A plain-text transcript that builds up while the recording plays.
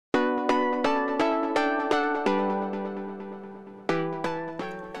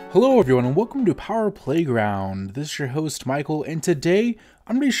Hello everyone and welcome to Power Playground. This is your host Michael, and today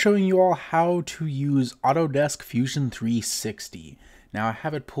I'm going to be showing you all how to use Autodesk Fusion 360. Now I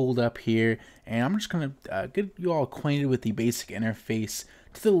have it pulled up here and I'm just going to get you all acquainted with the basic interface.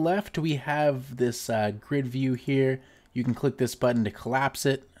 To the left we have this grid view here. You can click this button to collapse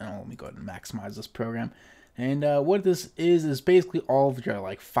it. Let me go ahead and maximize this program. And what this is basically all of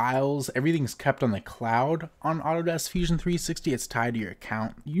your files. Everything's kept on the cloud on Autodesk Fusion 360. It's tied to your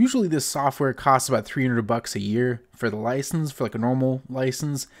account. Usually this software costs about $300 a year for the license, for a normal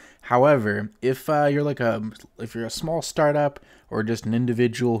license. However, if you're a small startup or just an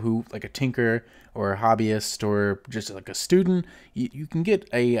individual who a tinker or a hobbyist or just a student, you can get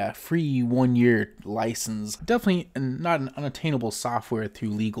a free 1-year license. Definitely not an unattainable software through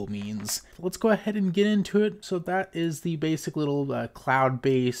legal means. Let's go ahead and get into it. So that is the basic little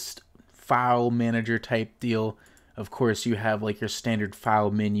cloud-based file manager type deal. Of course, you have your standard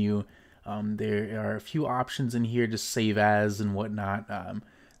file menu. There are a few options in here to save as and whatnot.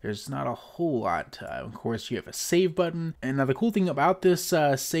 There's not a whole lot. Of course, you have a save button. And now the cool thing about this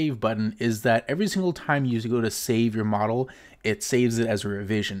save button is that every single time you go to save your model, it saves it as a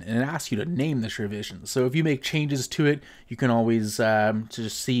revision, and it asks you to name this revision. So if you make changes to it, you can always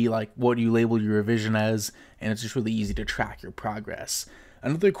just see what you label your revision as, and it's just really easy to track your progress.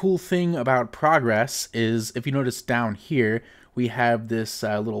 Another cool thing about progress is, if you notice down here, we have this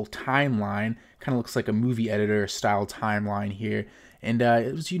little timeline. Kind of looks like a movie editor style timeline here. And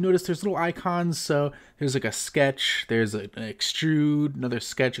as you notice, there's little icons. So there's a sketch, there's an extrude, another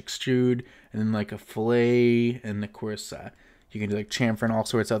sketch, extrude, and then a fillet, and of course you can do chamfer and all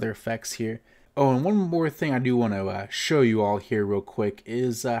sorts of other effects here. Oh, and one more thing I do want to show you all here real quick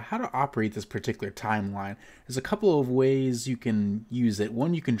is how to operate this particular timeline. There's a couple of ways you can use it.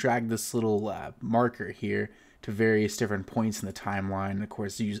 One, you can drag this little marker here to various different points in the timeline. And of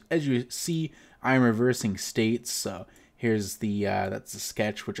course, as you see, I'm reversing states. So here's the that's the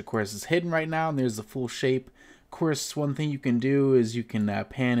sketch, which of course is hidden right now, and there's the full shape. Of course, one thing you can do is you can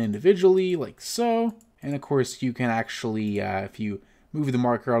pan individually like so. And of course, you can actually, if you move the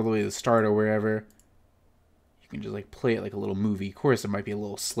marker all the way to the start or wherever, you can just play it like a little movie. Of course, it might be a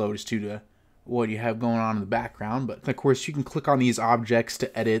little slow just due to what you have going on in the background, but of course you can click on these objects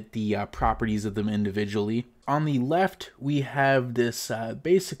to edit the properties of them individually. On the left, we have this,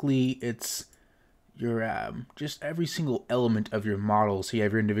 basically it's your just every single element of your model. So you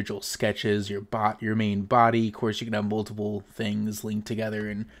have your individual sketches, your main body. Of course, you can have multiple things linked together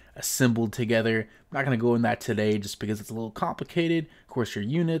and assembled together. I'm not going to go in that today just because it's a little complicated. Of course, your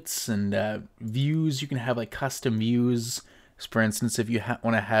units and views. You can have custom views. For instance, if you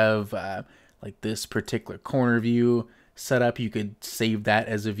want to have this particular corner view set up, you could save that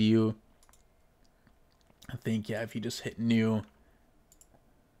as a view. I think, yeah, if you just hit new.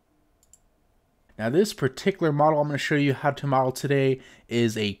 Now this particular model I'm going to show you how to model today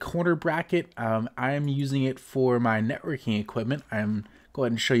is a corner bracket. I am using it for my networking equipment. I'm go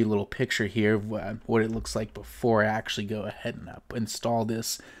ahead and show you a little picture here of what it looks like before I actually go ahead and install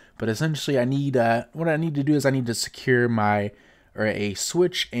this. But essentially, I need what I need to do is I need to secure a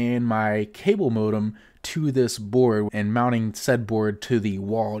switch and my cable modem to this board and mounting said board to the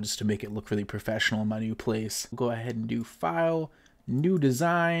wall just to make it look really professional in my new place. Go ahead and do File, New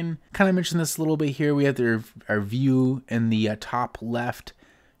Design. Kind of mentioned this a little bit here. We have our view in the top left.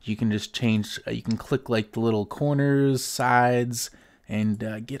 You can just change, you can click the little corners, sides,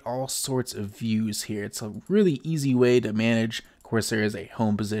 and get all sorts of views here. It's a really easy way to manage. Of course, there is a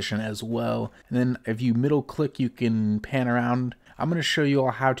home position as well. And then if you middle click, you can pan around. I'm going to show you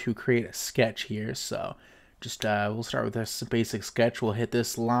all how to create a sketch here. So just we'll start with this basic sketch. We'll hit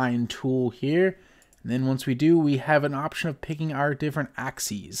this line tool here. And then once we do, we have an option of picking our different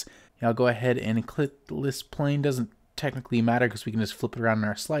axes. I'll go ahead and click the list plane. Doesn't technically matter because we can just flip it around in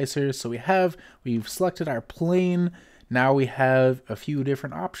our slicers. So we've selected our plane. Now we have a few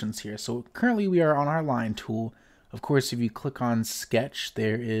different options here. So currently we are on our line tool. Of course, if you click on sketch,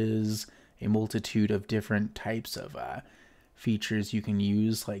 there is a multitude of different types of features you can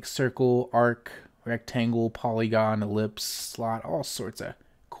use, like circle, arc, rectangle, polygon, ellipse, slot, all sorts of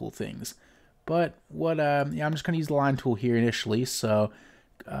cool things. But I'm just going to use the line tool here initially. So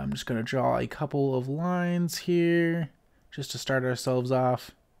I'm just going to draw a couple of lines here just to start ourselves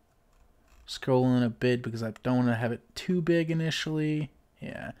off. Scrolling a bit because I don't want to have it too big initially.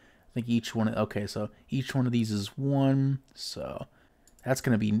 Yeah, I think each one, okay, so each one of these is 1. So that's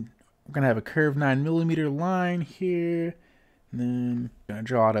going to be, we're going to have a curved 9mm line here. And then I'm going to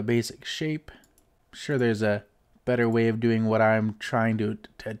draw out a basic shape. I'm sure there's a better way of doing what I'm trying to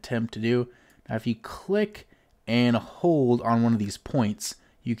attempt to do. Now if you click and hold on one of these points,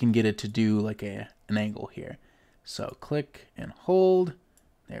 you can get it to do like an angle here. So click and hold.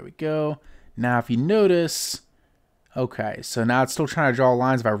 There we go. Now if you notice, okay, so now it's still trying to draw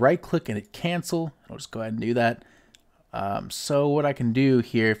lines. If I right click and hit cancel, I'll just go ahead and do that. So what I can do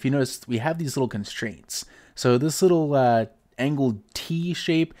here, if you notice, we have these little constraints. So this little angled T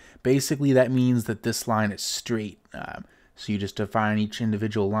shape, basically that means that this line is straight. So you just define each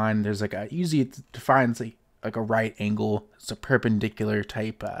individual line. There's like usually it defines like a right angle. It's a perpendicular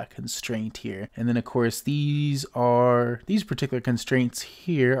type constraint here. And then of course these particular constraints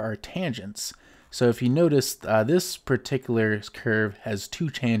here are tangents. So if you notice, this particular curve has 2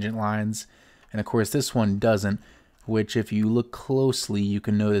 tangent lines, and of course this one doesn't, which if you look closely, you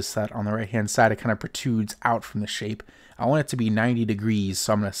can notice that on the right hand side, it kind of protrudes out from the shape. I want it to be 90 degrees,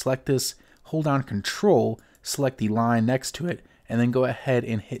 so I'm going to select this, hold down Control, select the line next to it, and then go ahead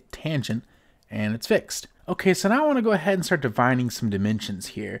and hit tangent, and it's fixed. Okay, so now I want to go ahead and start defining some dimensions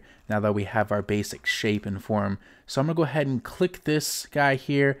here, now that we have our basic shape and form. So I'm going to go ahead and click this guy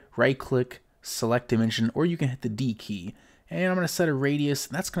here, right click, select dimension, or you can hit the D key. And I'm going to set a radius,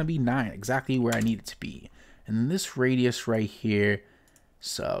 and that's going to be 9, exactly where I need it to be. And then this radius right here,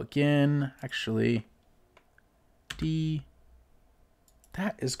 so again, actually, D,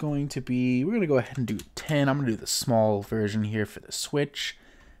 that is going to be, we're going to go ahead and do 10. I'm going to do the small version here for the switch.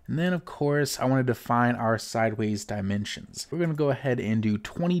 And then, of course, I want to define our sideways dimensions. We're going to go ahead and do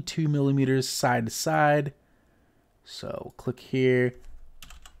 22 millimeters side to side. So click here.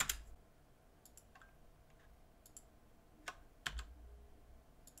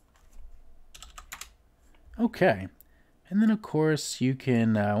 Okay. And then, of course, you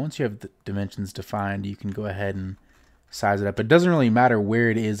can, once you have the dimensions defined, you can go ahead and size it up. It doesn't really matter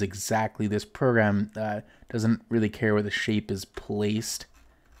where it is exactly. This program doesn't really care where the shape is placed.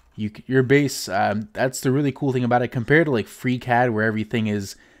 Your base, that's the really cool thing about it, compared to like FreeCAD where everything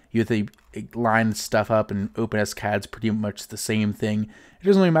is, you have to line stuff up, and OpenSCAD's pretty much the same thing. It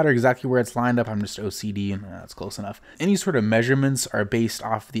doesn't really matter exactly where it's lined up. I'm just OCD, and that's close enough. Any sort of measurements are based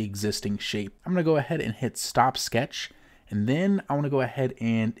off the existing shape. I'm going to go ahead and hit Stop Sketch, and then I want to go ahead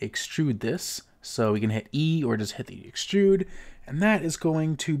and extrude this. So we can hit E or just hit the extrude, and that is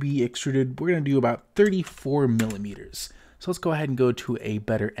going to be extruded. We're going to do about 34 millimeters. So let's go ahead and go to a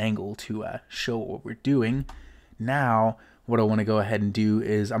better angle to show what we're doing. Now, what I want to go ahead and do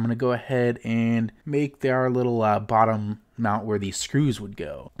is I'm going to go ahead and make our little bottom mount where these screws would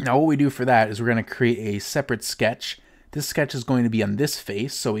go. Now, what we do for that is we're going to create a separate sketch. This sketch is going to be on this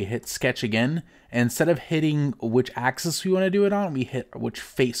face, so we hit Sketch again. And instead of hitting which axis we want to do it on, we hit which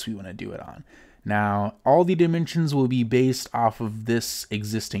face we want to do it on. Now, all the dimensions will be based off of this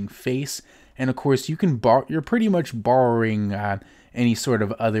existing face. And of course, you're pretty much borrowing any sort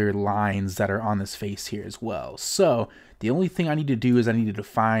of other lines that are on this face here as well. So the only thing I need to do is I need to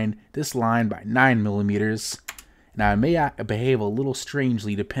define this line by 9 millimeters. Now, it may behave a little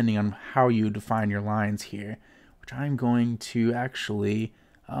strangely depending on how you define your lines here, which I'm going to actually,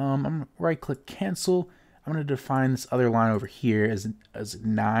 I'm going to right-click Cancel. I'm going to define this other line over here as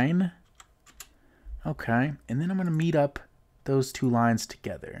 9. Okay, and then I'm going to meet up those two lines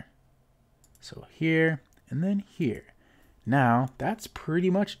together. So here, and then here. Now, that's pretty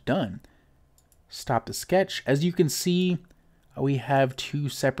much done. Stop the sketch. As you can see, we have 2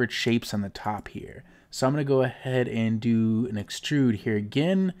 separate shapes on the top here. So I'm going to go ahead and do an extrude here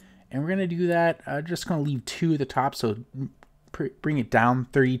again. And we're going to do that, just going to leave 2 at the top, so bring it down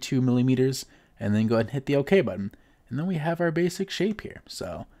 32 millimeters. And then go ahead and hit the OK button. And then we have our basic shape here.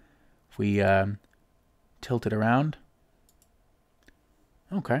 So if we tilt it around.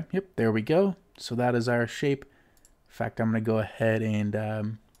 Okay, yep, there we go. So that is our shape. In fact, I'm going to go ahead and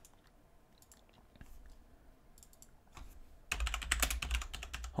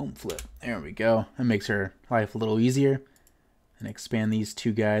home flip. There we go. That makes our life a little easier. And expand these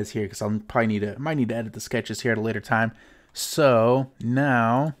 2 guys here because I'll probably might need to edit the sketches here at a later time. So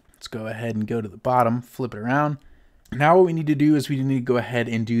now let's go ahead and go to the bottom, flip it around. Now what we need to do is we need to go ahead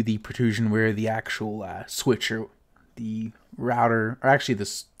and do the protrusion where the actual switcher, the router, or actually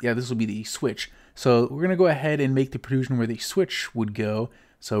this will be the switch. So we're going to go ahead and make the protrusion where the switch would go.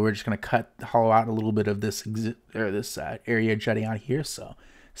 So we're just going to hollow out a little bit of this area jutting out here. So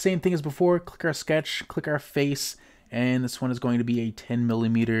same thing as before, click our sketch, click our face, and this one is going to be a 10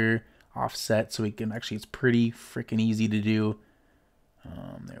 millimeter offset. So we can actually, it's pretty freaking easy to do.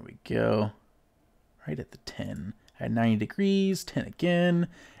 There we go. Right at the 10. At 90 degrees, 10 again.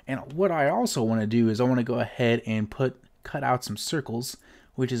 And what I also want to do is I want to go ahead and cut out some circles,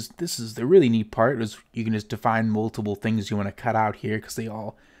 this is the really neat part, is you can just define multiple things you want to cut out here because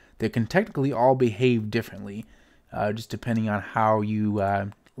they can technically all behave differently, just depending on how you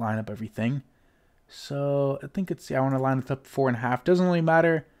line up everything. So I think it's, yeah, I want to line it up 4.5. Doesn't really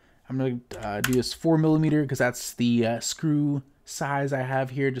matter. I'm going to do this 4mm because that's the screw size I have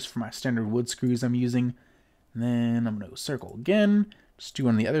here just for my standard wood screws I'm using. And then I'm going to go circle again. Just do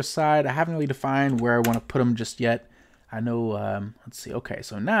on the other side. I haven't really defined where I want to put them just yet. I know, let's see. Okay,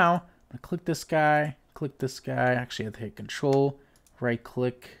 so now I'm going to click this guy, Actually, I have to hit Control, right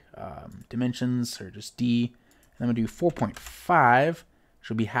click, dimensions, or just D. And I'm going to do 4.5, which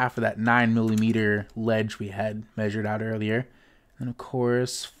will be half of that 9mm ledge we had measured out earlier. And of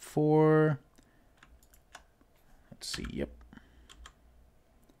course, let's see, yep.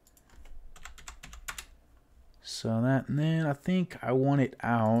 So that, and then I think I want it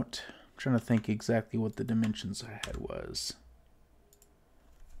out. I'm trying to think exactly what the dimensions I had was.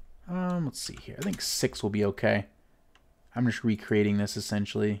 Let's see here. I think 6 will be okay. I'm just recreating this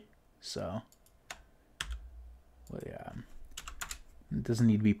essentially. So, well, yeah, it doesn't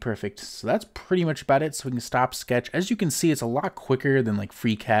need to be perfect. So that's pretty much about it. So we can stop sketch. As you can see, it's a lot quicker than like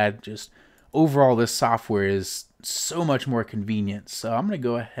FreeCAD. Just overall, this software is so much more convenient. So I'm going to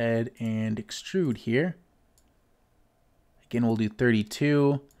go ahead and extrude here. Again, we'll do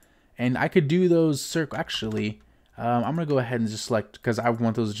 32. And I could do those circle. Actually, I'm going to go ahead and just select, because I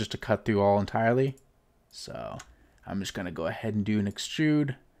want those just to cut through all entirely. So I'm just going to go ahead and do an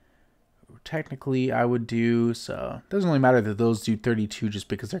extrude. Technically, I would do, so it doesn't really matter that those do 32 just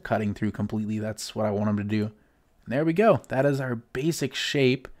because they're cutting through completely. That's what I want them to do. And there we go. That is our basic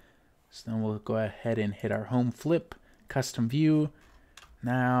shape. So then we'll go ahead and hit our home flip, custom view.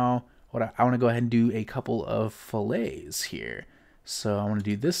 Now, what I want to go ahead and do a couple of fillets here. So I want to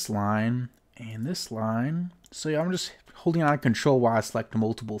do this line and this line. So yeah, I'm just holding on Control while I select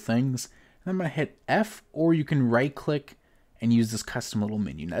multiple things. And I'm going to hit F, or you can right click and use this custom little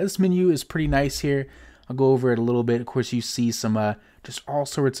menu. Now this menu is pretty nice here. I'll go over it a little bit. Of course, you see some just all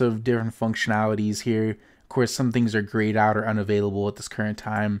sorts of different functionalities here. Of course, some things are grayed out or unavailable at this current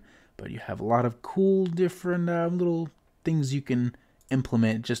time, but you have a lot of cool different little things you can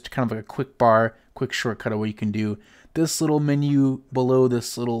implement, just kind of like a quick bar, quick shortcut of what you can do. This little menu below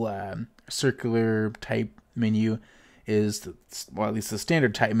this little circular type menu is, well, at least the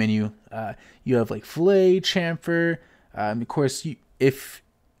standard type menu. You have like Fillet Chamfer. Of course, if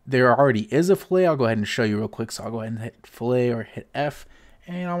there already is a fillet, I'll go ahead and show you real quick. So I'll go ahead and hit fillet or hit F,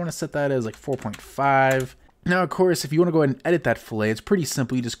 and I want to set that as like 4.5. Now, of course, if you want to go ahead and edit that fillet, it's pretty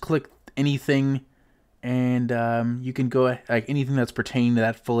simple. You just click anything, and you can go like anything that's pertaining to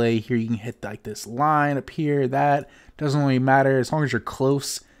that fillet. Here, you can hit like this line up here. That doesn't really matter as long as you're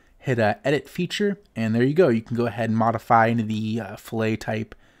close. Hit edit feature, and there you go. You can go ahead and modify into the fillet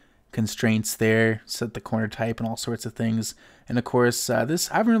type constraints there, set the corner type and all sorts of things. And of course,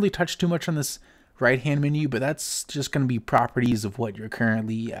 this, I haven't really touched too much on this right hand menu, but that's just going to be properties of what you're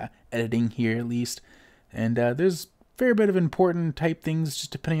currently editing here at least. And there's a fair bit of important type things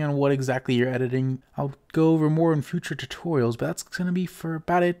just depending on what exactly you're editing. I'll go over more in future tutorials, but that's going to be for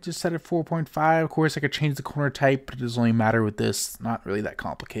about it. Just set it 4.5. Of course, I could change the corner type, but it doesn't really matter with this. Not really that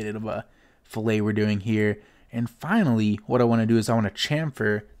complicated of a fillet we're doing here. And finally, what I want to do is I want to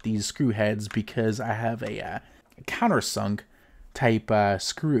chamfer these screw heads because I have a countersunk type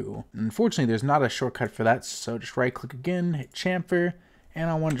screw. Unfortunately, there's not a shortcut for that, so just right click again, hit chamfer, and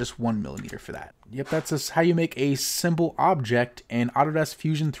I want just 1mm for that. Yep, that's just how you make a simple object in Autodesk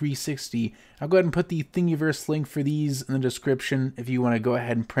Fusion 360. I'll go ahead and put the Thingiverse link for these in the description if you want to go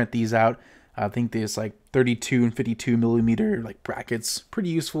ahead and print these out. I think there's like 32 and 52mm like brackets, pretty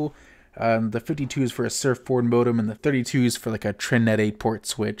useful. The 52 is for a surfboard modem, and the 32 is for like a TrendNet 8-port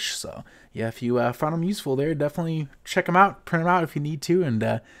switch. So yeah, if you found them useful there, definitely check them out, print them out if you need to,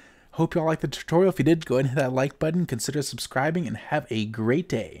 and hope you all liked the tutorial. If you did, go ahead and hit that like button, consider subscribing, and have a great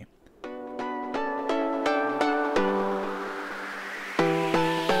day.